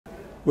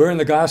We're in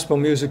the Gospel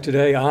Music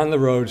Today on the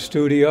Road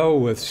studio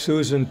with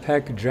Susan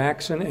Peck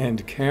Jackson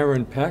and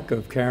Karen Peck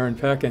of Karen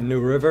Peck and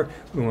New River.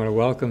 We want to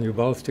welcome you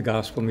both to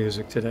Gospel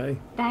Music Today.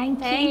 Thank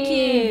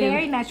you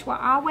very much. We're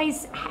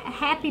always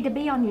happy to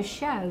be on your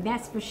show,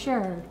 that's for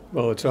sure.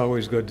 Well, it's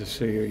always good to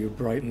see you. You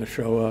brighten the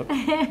show up.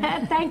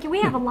 Thank you.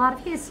 We have a lot of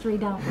history,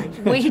 don't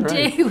we? We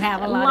do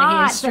have a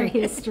lot of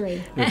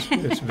history. It's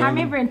been... I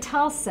remember in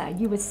Tulsa,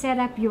 you would set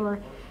up your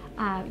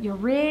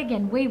rig,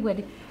 and we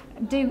would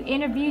do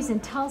interviews in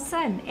Tulsa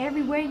and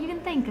everywhere you can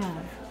think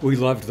of. We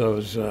loved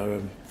those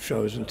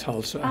shows in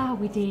Tulsa. Oh,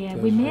 we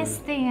did. We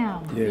missed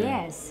them. Yeah.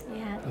 Yes.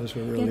 Yeah. Those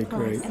were really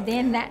great. And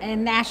then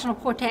in National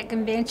Quartet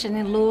Convention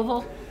in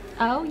Louisville.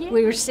 Oh, yeah.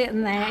 We were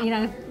sitting there, you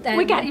know.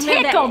 We got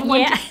tickled.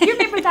 You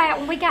remember that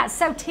when we got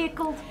so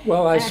tickled?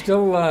 Well, I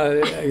still,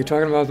 are you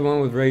talking about the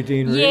one with Ray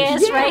Dean Reeves?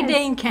 Yes, Ray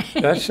Dean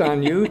came. That's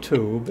on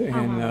YouTube,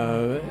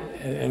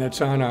 and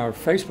it's on our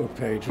Facebook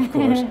page, of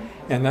course.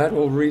 And that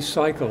will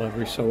recycle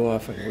every so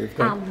often. We've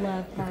got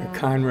a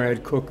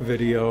Conrad Cook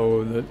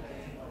video that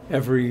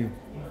every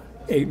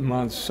 8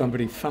 months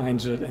somebody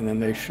finds it and then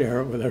they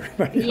share it with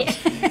everybody else.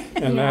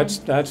 And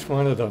that's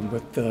one of them,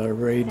 with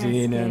Ray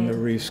Dean and the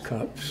Reese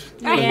Cups.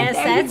 Yes,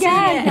 that's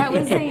it. That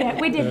was it.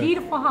 We did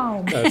Beautiful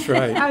Home. That's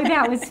right. Oh,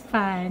 that was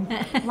fun.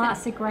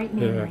 Lots of great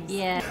memories.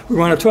 Yeah. We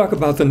want to talk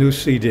about the new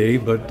CD,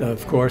 but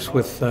of course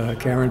with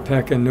Karen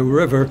Peck and New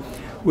River,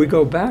 we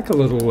go back a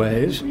little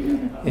ways.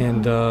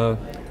 And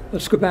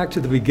let's go back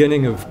to the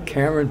beginning of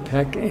Karen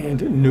Peck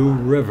and New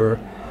River.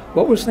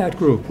 What was that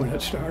group when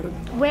it started?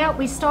 Well,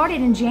 we started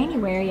in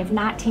January of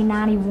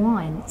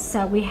 1991,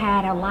 so we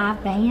had a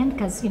live band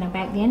because, you know,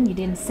 back then you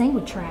didn't sing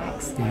with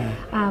tracks.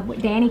 Yeah.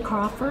 Danny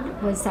Crawford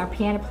was our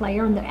piano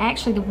player, and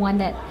actually the one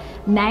that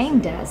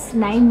named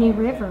New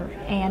River,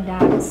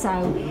 and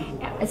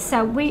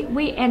so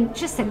we and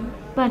just a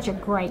bunch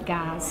of great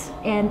guys,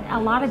 and a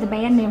lot of the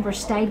band members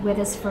stayed with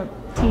us for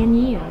 10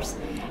 years.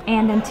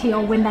 And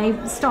until when they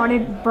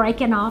started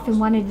breaking off and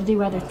wanted to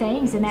do other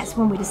things, and that's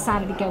when we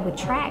decided to go with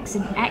tracks.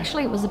 And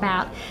actually it was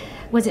about,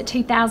 was it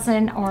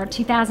 2000 or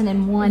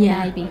 2001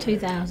 maybe?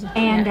 2000.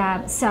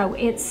 And so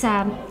it's,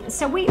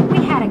 so we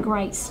had a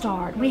great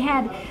start. We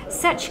had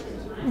such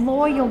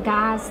loyal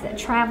guys that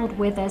traveled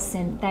with us,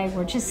 and they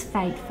were just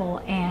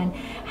faithful, and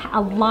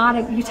a lot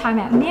of, you're talking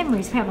about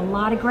memories, we have a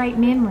lot of great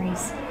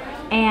memories.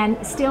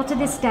 And still to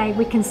this day,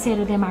 we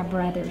consider them our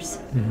brothers.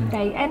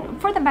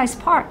 And for the most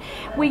part,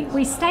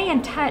 we stay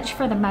in touch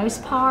for the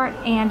most part.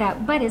 And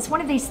but it's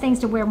one of these things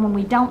to where when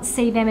we don't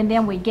see them and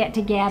then we get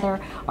together,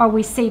 or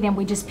we see them,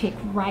 we just pick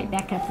right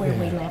back up where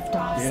we left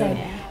off. So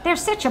they're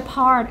such a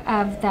part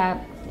of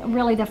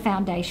really the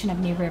foundation of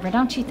New River,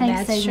 don't you think,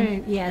 That's Susan?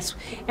 true, yes.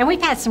 And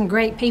we've had some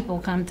great people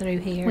come through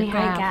here, great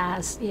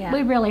guys. Yeah.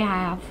 We really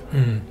have.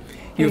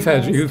 You've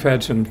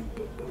had some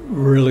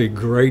really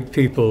great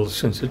people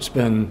since it's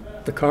been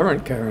the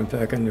current Karen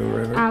Peck and New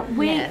River.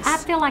 I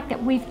feel like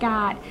that we've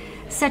got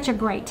such a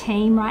great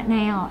team right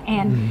now,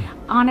 and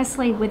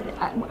honestly, with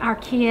our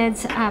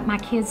kids, my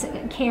kids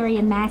Carrie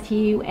and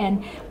Matthew,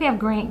 and we have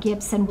Grant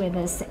Gibson with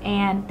us,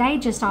 and they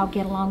just all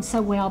get along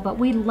so well. But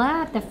we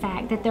love the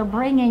fact that they're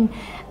bringing,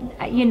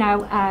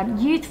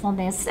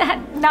 youthfulness.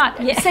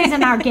 Susan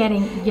and I are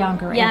getting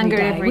younger every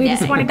day. We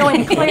just want to go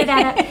in and clear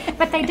that up.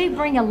 But they do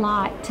bring a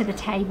lot to the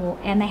table,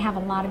 and they have a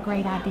lot of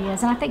great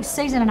ideas. And I think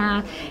Susan and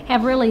I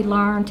have really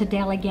learned to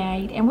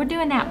delegate, and we're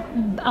doing that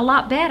a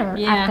lot better,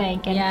 I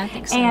think. And, I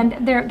think so.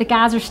 And the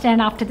guys are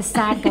standing off to the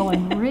side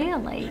going,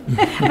 really?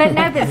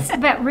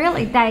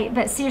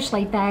 But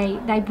seriously,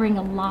 they bring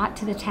a lot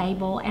to the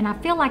table, and I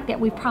feel like that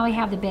we probably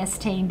have the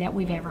best team that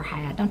we've ever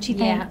had, don't you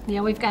think?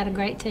 Yeah, we've got a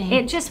great team.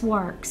 It just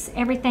works.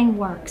 Everything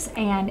works,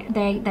 and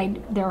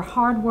they're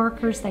hard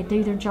workers. They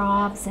do their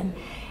jobs, and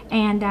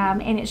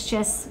it's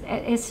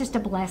just a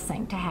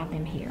blessing to have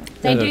them here.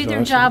 They do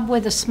their job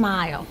with a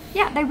smile.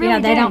 Yeah, they really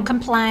do. They don't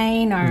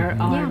complain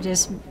or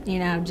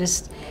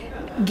just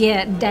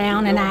get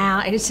down and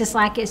out. It's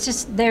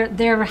just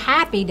they're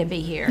happy to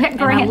be here. Yeah,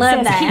 Grant and I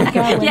love says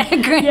that.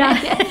 Keep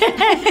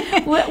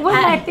going. We'll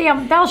let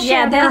them. They'll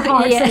share their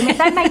hearts. And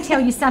they may tell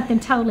you something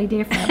totally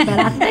different, but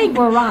I think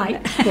we're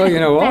right.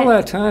 Well, all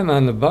that time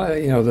on the bus,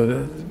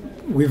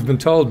 we've been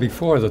told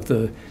before that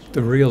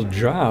the real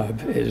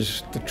job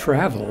is the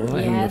travel,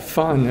 and the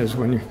fun is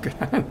when you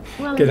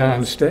get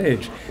on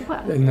stage.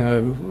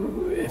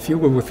 And if you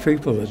were with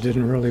people that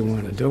didn't really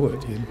want to do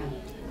it,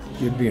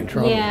 you'd be in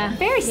trouble. Yeah.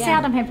 Very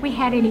seldom have we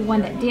had anyone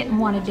that didn't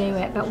want to do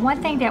it. But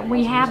one thing that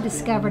we have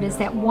discovered is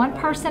that one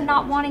person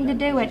not wanting to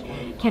do it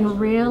can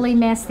really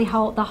mess the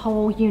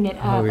whole unit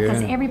up,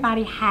 because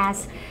everybody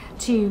has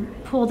to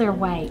pull their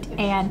weight.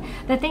 And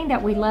the thing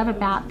that we love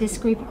about this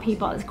group of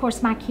people, of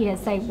course, my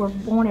kids, they were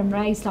born and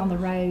raised on the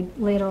road,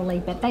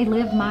 literally, but they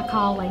lived my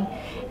calling,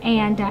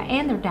 and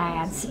their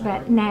dads.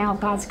 But now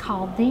God's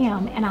called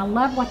them, and I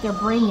love what they're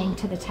bringing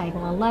to the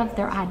table. I love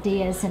their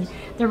ideas and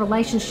their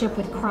relationship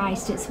with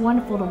Christ. It's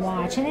wonderful to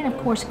watch. And then, of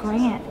course,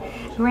 Grant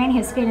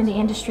has been in the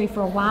industry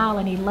for a while,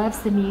 and he loves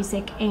the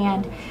music,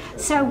 and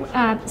so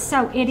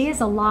it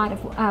is a lot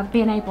of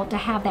being able to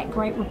have that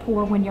great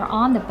rapport when you're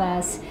on the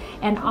bus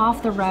and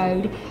off the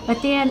road.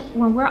 But then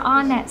when we're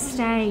on that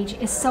stage,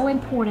 it's so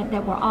important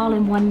that we're all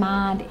in one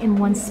mind, in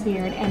one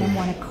spirit, and in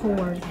one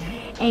accord.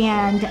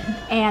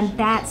 And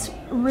that's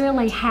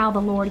really how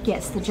the Lord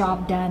gets the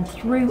job done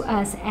through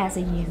us as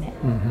a unit.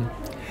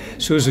 Mm-hmm.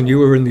 Susan, you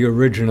were in the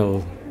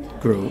original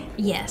group.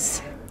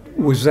 Yes.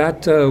 Was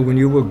that when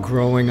you were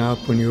growing up,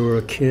 when you were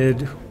a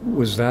kid,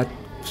 was that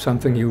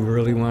something you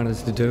really wanted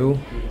to do?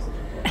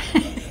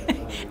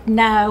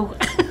 No.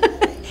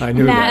 I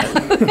knew that.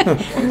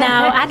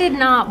 No, I did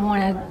not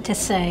want to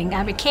sing.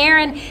 I mean,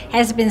 Karen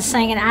has been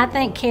singing. I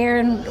think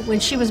Karen,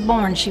 when she was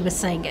born, she was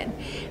singing.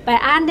 But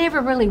I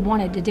never really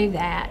wanted to do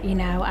that, you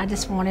know. I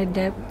just wanted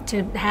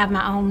to have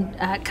my own,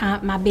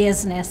 my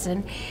business.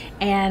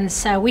 And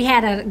so we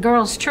had a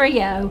girls'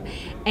 trio,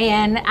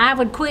 and I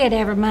would quit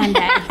every Monday.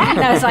 You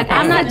know, it's like,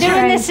 I'm not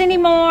doing this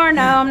anymore.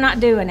 No, I'm not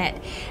doing it.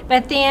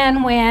 But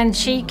then when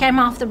she came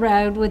off the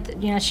road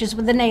with, you know, she was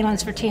with the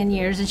Nealons for 10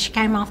 years, and she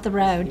came off the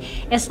road,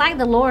 it's like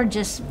the Lord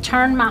just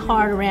turned my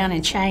heart around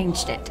and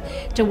changed it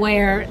to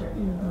where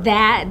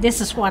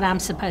this is what I'm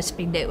supposed to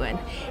be doing,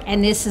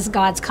 and this is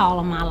God's call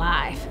on my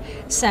life.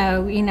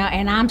 So, you know,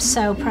 and I'm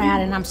so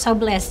proud, and I'm so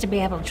blessed to be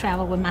able to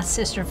travel with my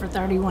sister for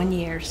 31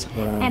 years.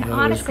 Wow, and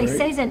honestly,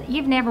 Susan,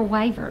 you've never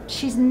wavered.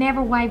 She's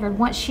never wavered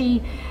once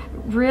she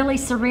really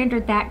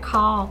surrendered that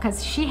call,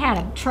 because she had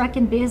a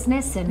trucking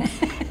business,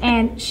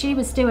 and she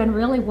was doing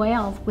really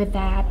well with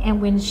that.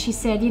 And when she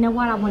said, you know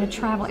what, I want to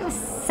travel, it was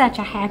such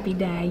a happy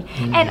day.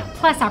 And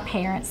plus our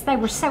parents, they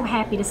were so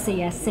happy to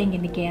see us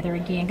singing together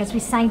again, because we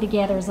sang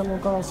together as a little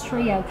girls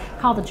trio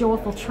called the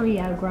Joyful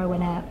Trio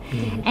growing up.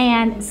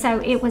 And so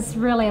it was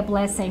really a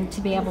blessing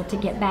to be able to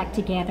get back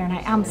together, and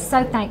I'm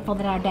so thankful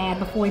that our dad,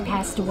 before he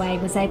passed away,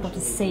 was able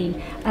to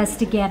see us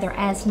together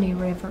as New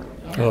River.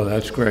 Oh,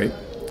 that's great.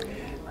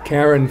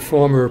 Karen,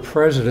 former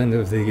president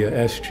of the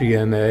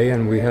SGMA,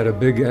 and we had a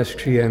big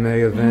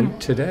SGMA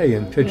event today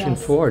in Pigeon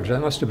Forge.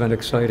 That must have been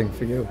exciting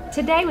for you.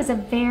 Today was a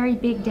very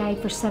big day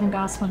for Southern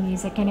Gospel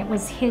music, and it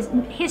was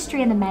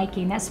history in the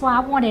making. That's why I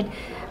wanted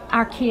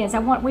our kids,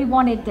 we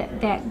wanted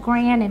that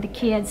Grant and the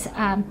kids,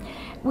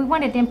 we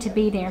wanted them to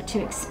be there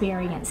to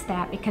experience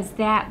that, because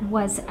that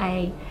was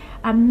a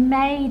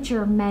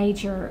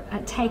major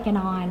taken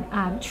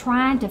on,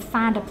 trying to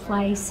find a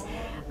place,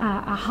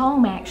 a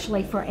home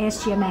actually for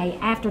SGMA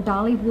after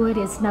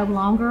Dollywood is no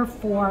longer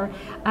for,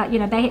 you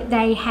know,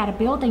 they had a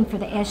building for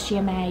the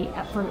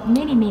SGMA for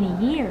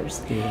many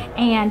years,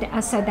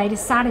 and so they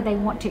decided they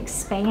want to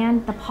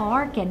expand the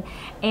park,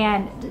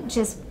 and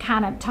just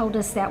kind of told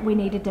us that we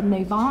needed to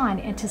move on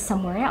into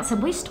somewhere else,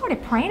 and we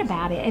started praying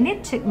about it, and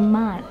it took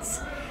months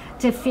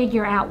to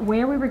figure out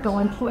where we were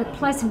going.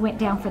 Plus we went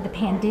down for the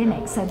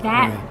pandemic, so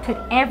that put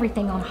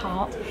everything on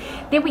halt.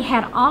 Then we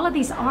had all of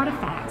these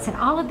artifacts and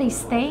all of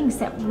these things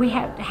that we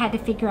had to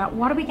figure out,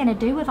 what are we going to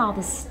do with all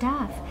this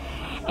stuff?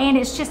 And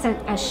it's just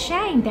a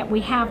shame that we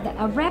have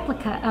a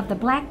replica of the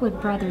Blackwood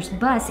Brothers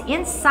bus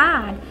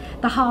inside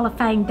the Hall of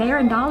Fame there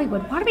in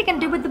Dollywood. What are we going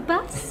to do with the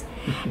bus?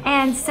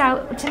 And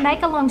so, to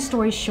make a long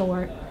story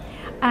short,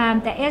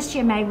 the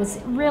SGMA was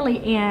really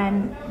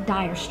in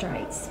dire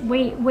straits.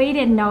 We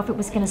didn't know if it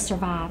was going to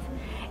survive.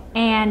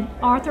 And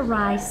Arthur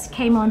Rice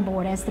came on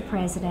board as the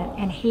president,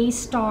 and he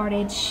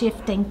started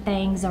shifting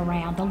things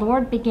around. The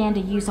Lord began to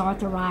use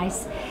Arthur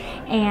Rice,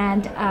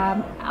 and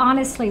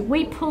honestly,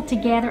 we pulled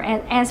together,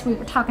 as we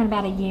were talking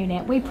about a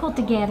unit, we pulled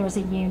together as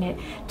a unit.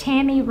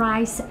 Tammy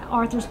Rice,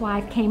 Arthur's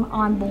wife, came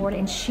on board,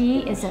 and she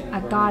is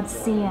a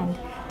godsend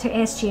to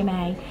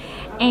SGMA.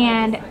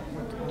 And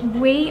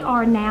we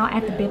are now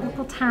at the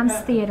Biblical Times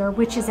Theater,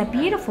 which is a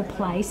beautiful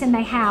place, and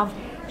they have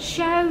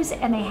shows,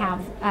 and they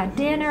have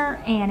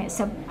dinner, and it's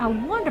a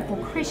wonderful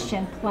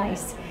Christian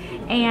place,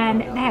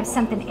 and they have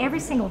something every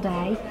single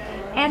day,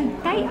 and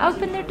they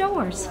open their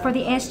doors for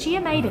the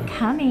SGMA to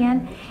come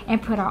in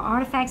and put our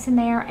artifacts in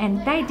there,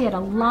 and they did a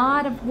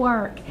lot of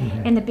work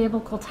in the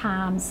Biblical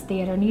Times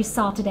Theater, and you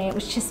saw today, it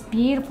was just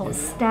beautiful, it's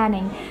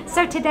stunning.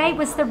 So today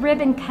was the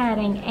ribbon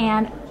cutting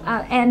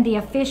and the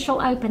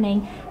official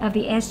opening of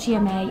the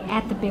SGMA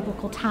at the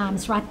Biblical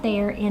Times right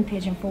there in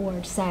Pigeon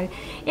Forge. So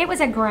it was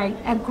a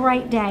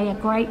great day, a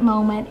great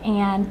moment,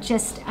 and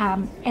just,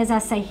 as I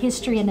say,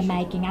 history in the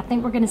making. I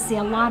think we're going to see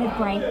a lot of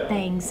great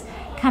things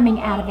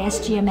coming out of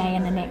SGMA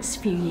in the next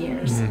few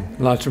years.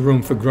 Lots of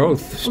room for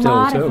growth still,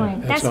 lot too. Of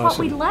room. That's awesome. What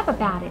we love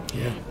about it.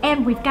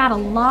 And we've got a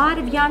lot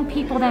of young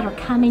people that are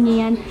coming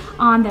in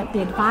on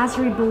the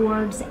advisory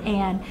boards,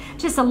 and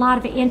just a lot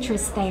of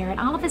interest there. And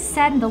all of a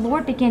sudden, the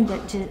Lord began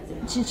to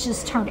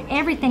just turn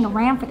everything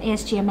around for the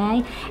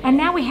SGMA. And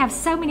now we have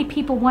so many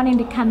people wanting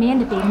to come in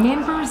to be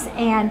members members,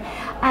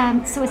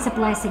 and so it's a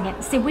blessing.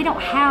 And see, we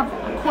don't have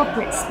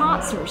corporate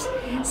sponsors,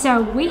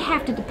 so we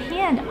have to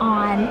depend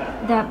on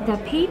the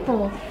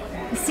people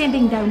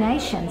sending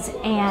donations,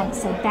 and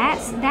so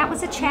that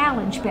was a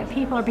challenge, but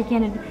people are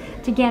beginning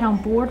to get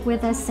on board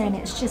with us, and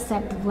it's just a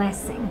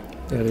blessing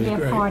to be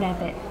a part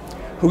of it.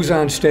 Who's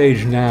on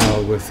stage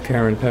now with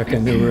Karen Peck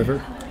and New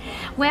River?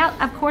 Well,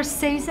 of course,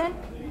 Susan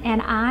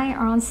and I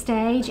are on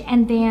stage,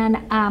 and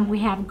then we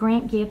have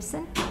Grant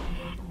Gibson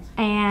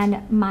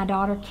and my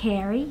daughter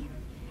Carrie,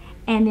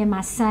 and then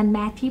my son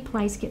Matthew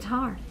plays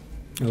guitar.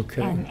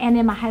 Okay. And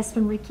then my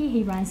husband Ricky,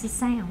 he runs the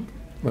sound.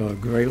 Well, a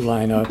great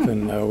lineup,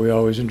 and we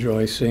always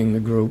enjoy seeing the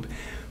group.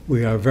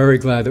 We are very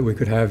glad that we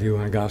could have you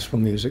on Gospel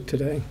Music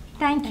today.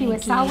 Thank you.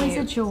 It's always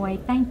a joy.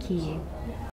 Thank you.